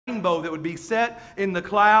rainbow that would be set in the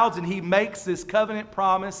clouds, and he makes this covenant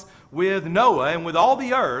promise with Noah and with all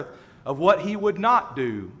the earth of what he would not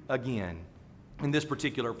do again in this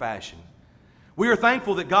particular fashion. We are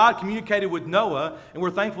thankful that God communicated with Noah, and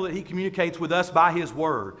we're thankful that he communicates with us by his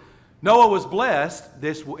word. Noah was blessed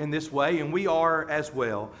in this way, and we are as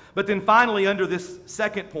well. But then finally, under this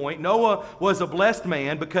second point, Noah was a blessed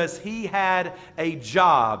man because he had a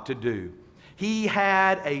job to do. He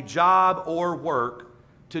had a job or work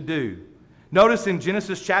to do. Notice in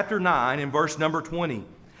Genesis chapter 9 and verse number 20,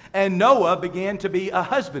 "And Noah began to be a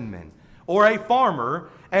husbandman," or a farmer,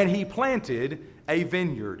 "and he planted a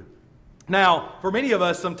vineyard." Now, for many of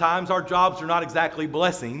us, sometimes our jobs are not exactly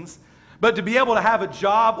blessings, but to be able to have a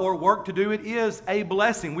job or work to do, it is a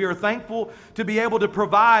blessing. We are thankful to be able to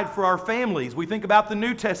provide for our families. We think about the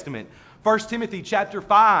New Testament, 1 Timothy chapter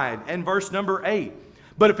 5 and verse number 8.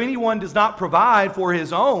 "But if anyone does not provide for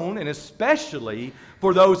his own, and especially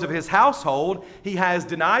for those of his household, he has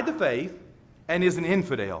denied the faith and is an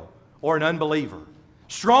infidel," or an unbeliever.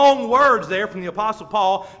 Strong words there from the Apostle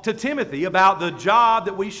Paul to Timothy about the job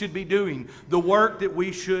that we should be doing, the work that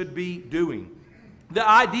we should be doing. The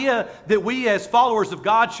idea that we as followers of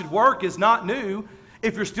God should work is not new.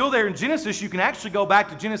 If you're still there in Genesis, you can actually go back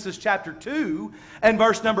to Genesis chapter 2 and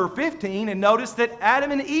verse number 15 and notice that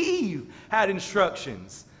Adam and Eve had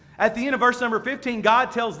instructions. At the end of verse number 15,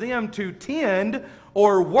 God tells them to tend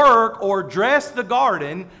or work or dress the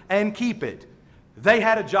garden and keep it. They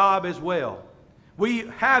had a job as well.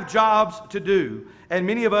 We have jobs to do, and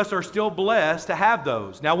many of us are still blessed to have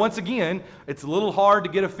those. Now, once again, it's a little hard to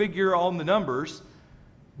get a figure on the numbers,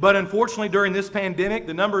 but unfortunately during this pandemic,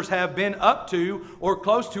 the numbers have been up to or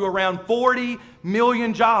close to around 40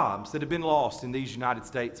 million jobs that have been lost in these United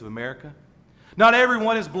States of America. Not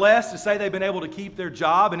everyone is blessed to say they've been able to keep their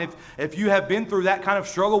job, and if you have been through that kind of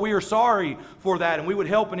struggle, we are sorry for that, and we would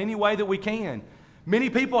help in any way that we can. Many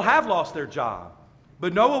people have lost their job,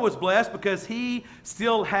 but Noah was blessed because he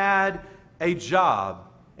still had a job,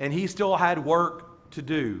 and he still had work to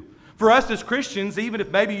do. For us as Christians, even if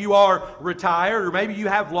maybe you are retired or maybe you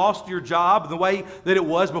have lost your job the way that it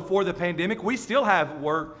was before the pandemic, we still have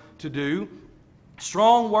work to do.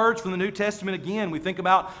 Strong words from the New Testament again. We think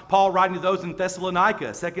about Paul writing to those in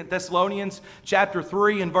Thessalonica, 2 Thessalonians chapter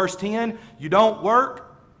 3 and verse 10, "You don't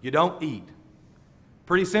work, you don't eat."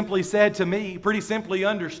 Pretty simply said to me, pretty simply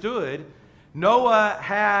understood, Noah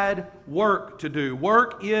had work to do.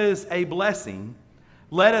 Work is a blessing.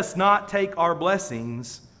 Let us not take our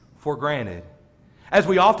blessings for granted. As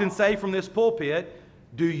we often say from this pulpit,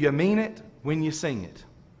 do you mean it when you sing it?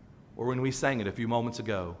 Or when we sang it a few moments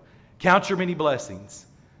ago. Count your many blessings.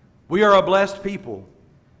 We are a blessed people.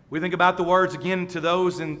 We think about the words again to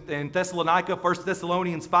those in Thessalonica, 1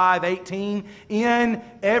 Thessalonians 5:18. "In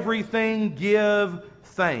everything give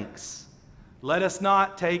thanks. Let us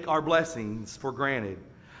not take our blessings for granted."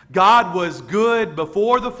 God was good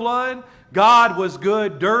before the flood. God was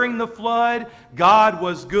good during the flood. God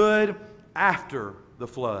was good after the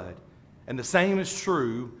flood. And the same is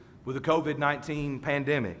true with the COVID-19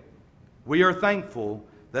 pandemic. We are thankful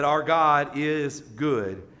that our God is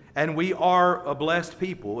good. And we are a blessed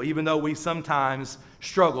people, even though we sometimes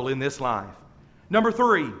struggle in this life. Number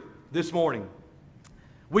 3 this morning.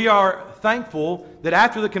 We are thankful that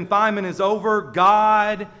after the confinement is over,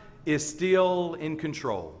 God is still in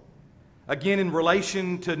control. Again, in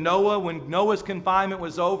relation to Noah, when Noah's confinement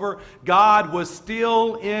was over, God was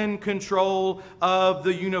still in control of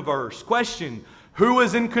the universe. Question, who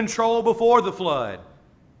was in control before the flood?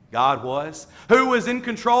 God was. Who was in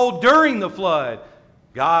control during the flood?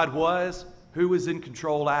 God was. Who was in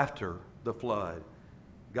control after the flood?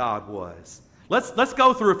 God was. Let's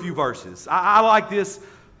go through a few verses. I like this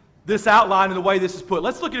outline and the way this is put.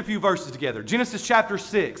 Let's look at a few verses together. Genesis chapter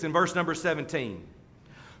 6 and verse number 17.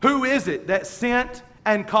 Who is it that sent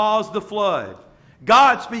and caused the flood?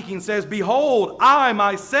 God speaking says, "Behold, I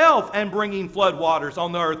myself am bringing flood waters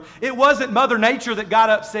on the earth." It wasn't Mother Nature that got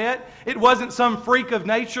upset. It wasn't some freak of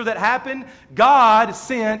nature that happened. God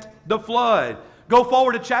sent the flood. Go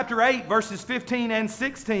forward to chapter 8, verses 15 and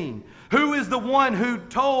 16. Who is the one who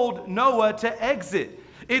told Noah to exit?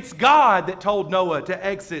 It's God that told Noah to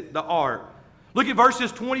exit the ark. Look at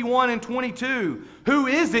verses 21 and 22. Who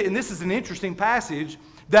is it, and this is an interesting passage,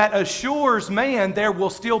 that assures man there will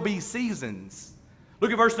still be seasons?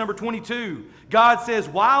 Look at verse number 22. God says,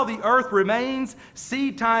 "While the earth remains,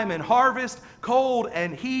 seed time and harvest, cold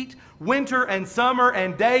and heat, winter and summer,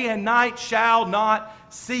 and day and night shall not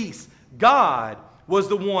cease." God was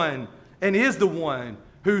the one and is the one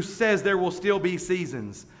who says there will still be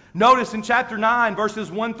seasons. Notice in chapter 9,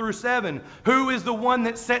 verses 1 through 7, who is the one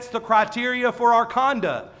that sets the criteria for our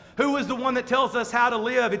conduct? Who is the one that tells us how to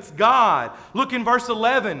live? It's God. Look in verse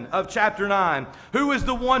 11 of chapter 9. Who is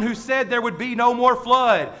the one who said there would be no more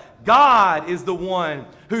flood? God is the one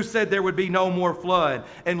who said there would be no more flood.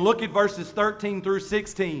 And look at verses 13 through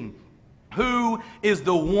 16. Who is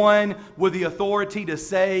the one with the authority to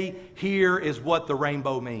say, here is what the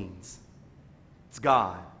rainbow means? It's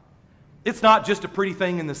God. It's not just a pretty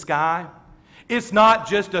thing in the sky. It's not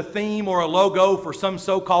just a theme or a logo for some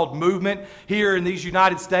so-called movement here in these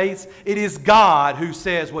United States. It is God who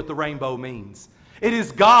says what the rainbow means. It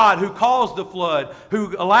is God who caused the flood,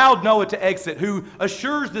 who allowed Noah to exit, who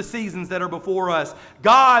assures the seasons that are before us.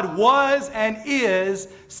 God was and is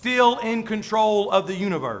still in control of the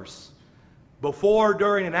universe. Before,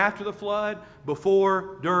 during, and after the flood,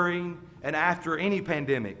 before, during, and after any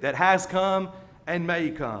pandemic that has come and may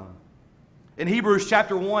come. In Hebrews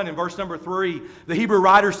chapter 1 and verse number 3, the Hebrew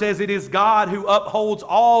writer says, it is God who upholds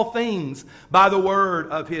all things by the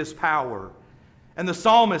word of His power. And the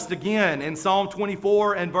psalmist again in Psalm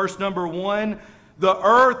 24 and verse number 1, the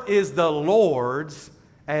earth is the Lord's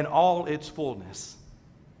and all its fullness.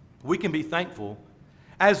 We can be thankful,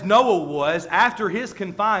 as Noah was after his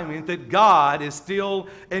confinement, that God is still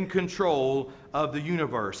in control of the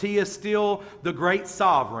universe. He is still the great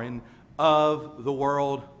sovereign of the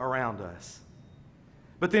world around us.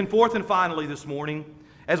 But then fourth and finally this morning,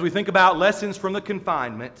 as we think about lessons from the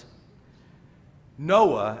confinement,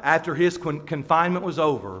 Noah, after his confinement was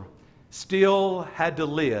over, still had to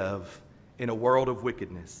live in a world of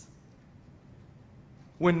wickedness.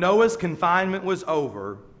 When Noah's confinement was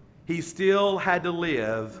over, he still had to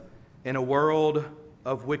live in a world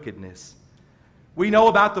of wickedness. We know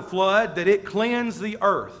about the flood that it cleansed the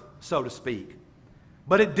earth, so to speak,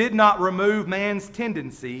 but it did not remove man's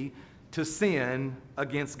tendency to sin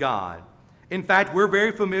against God. In fact, we're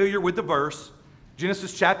very familiar with the verse,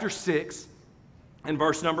 Genesis chapter 6 and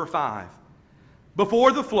verse number 5.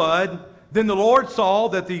 Before the flood, then the Lord saw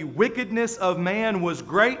that the wickedness of man was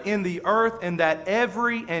great in the earth, and that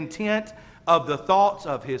every intent of the thoughts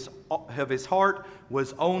of his heart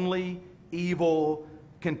was only evil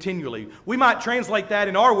continually. We might translate that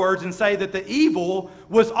in our words and say that the evil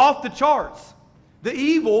was off the charts. The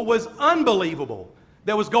evil was unbelievable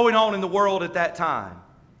that was going on in the world at that time.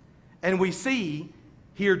 And we see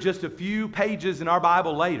here just a few pages in our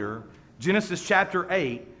Bible later, Genesis chapter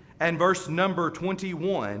 8 and verse number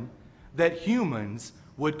 21, that humans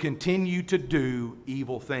would continue to do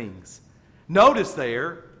evil things. Notice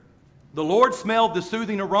there, the Lord smelled the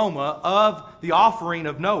soothing aroma of the offering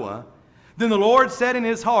of Noah. Then the Lord said in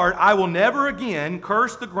His heart, I will never again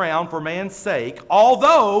curse the ground for man's sake,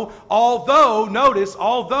 although, notice,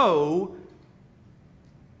 although,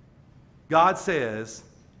 God says,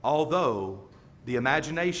 although the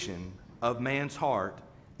imagination of man's heart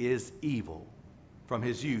is evil from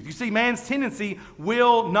his youth. You see, man's tendency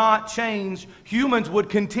will not change. Humans would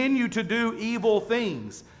continue to do evil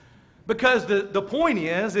things. Because the point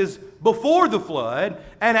is before the flood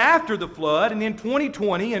and after the flood and in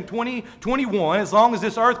 2020 and 2021, as long as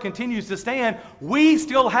this earth continues to stand, we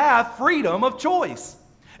still have freedom of choice.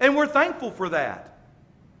 And we're thankful for that.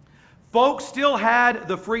 Folks still had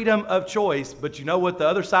the freedom of choice, but you know what the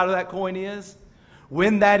other side of that coin is?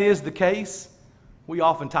 When that is the case, we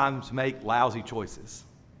oftentimes make lousy choices.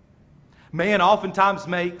 Man oftentimes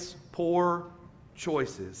makes poor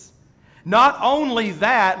choices. Not only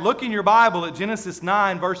that, look in your Bible at Genesis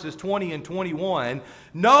 9 verses 20 and 21.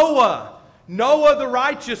 Noah the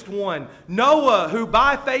righteous one, Noah who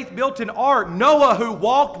by faith built an ark, Noah who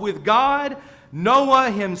walked with God,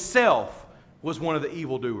 Noah himself was one of the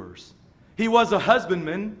evildoers. He was a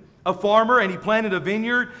husbandman, a farmer, and he planted a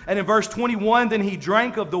vineyard. And in verse 21, then he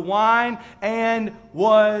drank of the wine and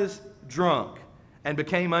was drunk and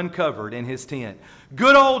became uncovered in his tent.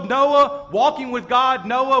 Good old Noah, walking with God,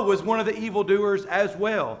 Noah was one of the evildoers as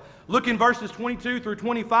well. Look in verses 22 through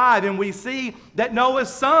 25, and we see that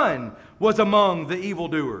Noah's son was among the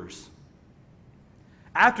evildoers.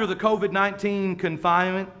 After the COVID-19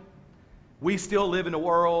 confinement, we still live in a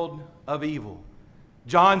world of evil.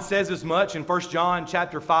 John says as much in 1 John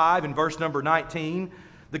chapter 5 and verse number 19.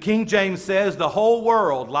 The King James says the whole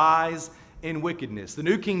world lies in wickedness. The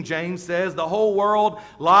New King James says the whole world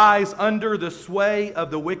lies under the sway of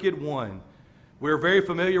the wicked one. We're very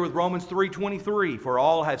familiar with Romans 3:23, for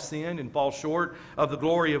all have sinned and fall short of the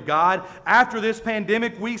glory of God. After this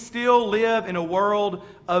pandemic, we still live in a world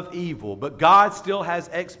of evil, but God still has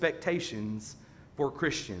expectations for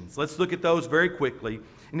Christians. Let's look at those very quickly.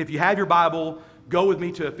 And if you have your Bible, go with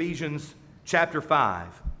me to Ephesians chapter 5.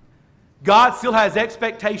 God still has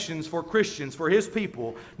expectations for Christians, for His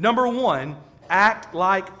people. Number one, act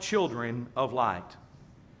like children of light.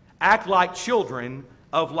 Act like children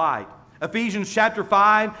of light. Ephesians chapter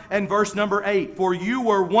 5 and verse number 8. For you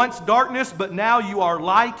were once darkness, but now you are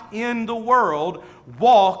light in the world.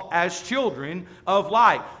 Walk as children of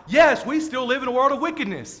light. Yes, we still live in a world of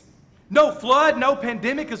wickedness. No flood, no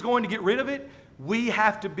pandemic is going to get rid of it. We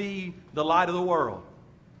have to be the light of the world.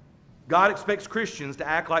 God expects Christians to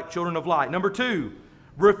act like children of light. Number 2,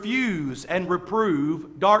 refuse and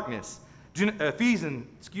reprove darkness.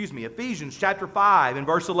 Ephesians chapter 5 and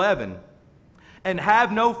verse 11. And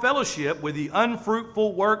have no fellowship with the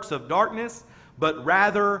unfruitful works of darkness, but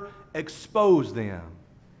rather expose them.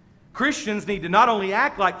 Christians need to not only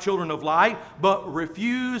act like children of light, but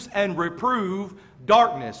refuse and reprove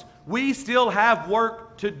darkness. We still have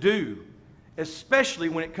work to do, especially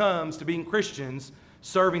when it comes to being Christians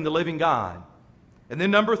serving the living God. And then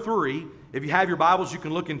number 3, if you have your Bibles, you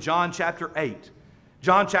can look in John chapter 8.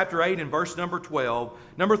 John chapter 8 and verse number 12.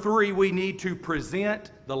 Number 3, we need to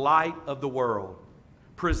present the light of the world.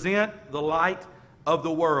 Present the light of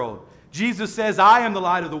the world. Jesus says, I am the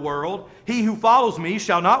light of the world. He who follows me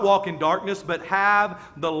shall not walk in darkness, but have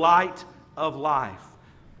the light of life.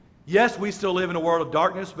 Yes, we still live in a world of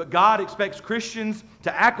darkness, but God expects Christians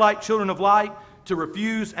to act like children of light, to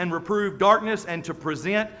refuse and reprove darkness, and to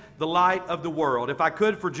present the light of the world. If I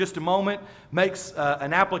could for just a moment make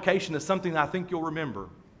an application of something that I think you'll remember.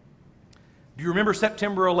 Do you remember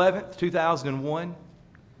September 11th, 2001?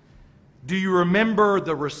 Do you remember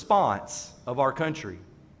the response of our country?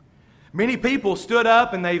 Many people stood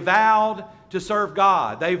up and they vowed to serve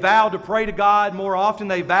God. They vowed to pray to God more often.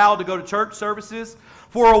 They vowed to go to church services.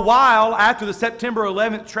 For a while after the September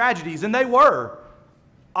 11th tragedies, and they were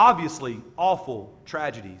obviously awful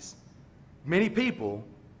tragedies, many people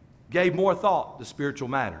gave more thought to spiritual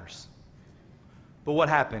matters. But what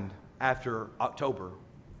happened after October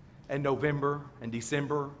and November and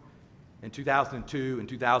December in 2002 and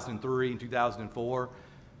 2003 and 2004?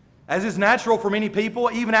 As is natural for many people,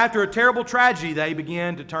 even after a terrible tragedy, they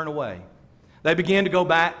began to turn away. They began to go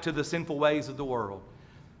back to the sinful ways of the world.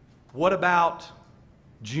 What about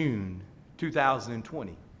June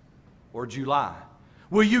 2020 or July?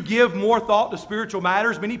 Will you give more thought to spiritual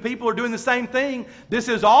matters? Many people are doing the same thing. This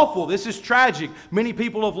is awful. This is tragic. Many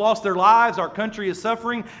people have lost their lives. Our country is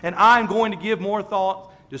suffering, and I'm going to give more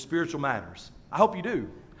thought to spiritual matters. I hope you do.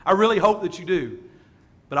 I really hope that you do.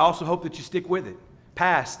 But I also hope that you stick with it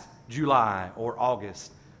past July or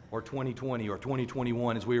August or 2020 or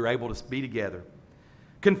 2021 as we were able to be together.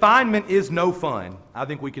 Confinement is no fun. I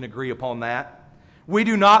think we can agree upon that. We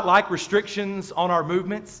do not like restrictions on our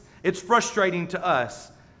movements. It's frustrating to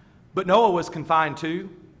us. But Noah was confined too.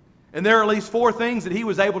 And there are at least 4 things that he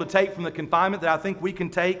was able to take from the confinement that I think we can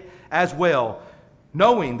take as well.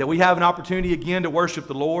 Knowing that we have an opportunity again to worship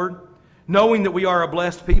the Lord. Knowing that we are a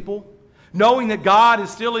blessed people. Knowing that God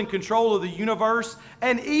is still in control of the universe.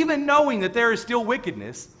 And even knowing that there is still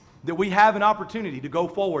wickedness, that we have an opportunity to go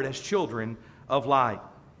forward as children of light.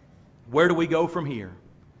 Where do we go from here?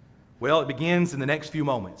 Well, it begins in the next few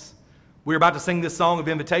moments. We're about to sing this song of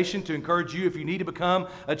invitation to encourage you, if you need to become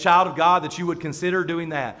a child of God, that you would consider doing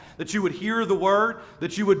that. That you would hear the Word,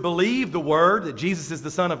 that you would believe the Word, that Jesus is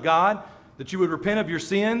the Son of God, that you would repent of your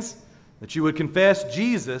sins, that you would confess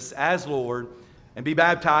Jesus as Lord, and be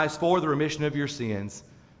baptized for the remission of your sins,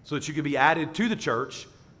 so that you could be added to the church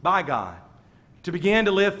by God, to begin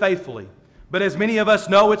to live faithfully. But as many of us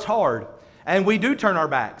know, it's hard. And we do turn our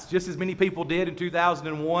backs, just as many people did in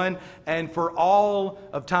 2001, and for all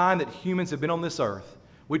of time that humans have been on this earth.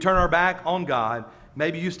 We turn our back on God.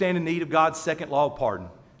 Maybe you stand in need of God's second law of pardon.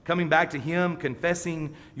 Coming back to Him,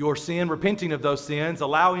 confessing your sin, repenting of those sins,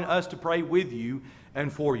 allowing us to pray with you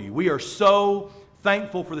and for you. We are so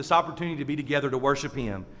thankful for this opportunity to be together to worship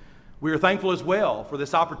Him. We are thankful as well for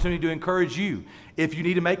this opportunity to encourage you. If you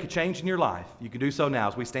need to make a change in your life, you can do so now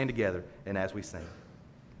as we stand together and as we sing.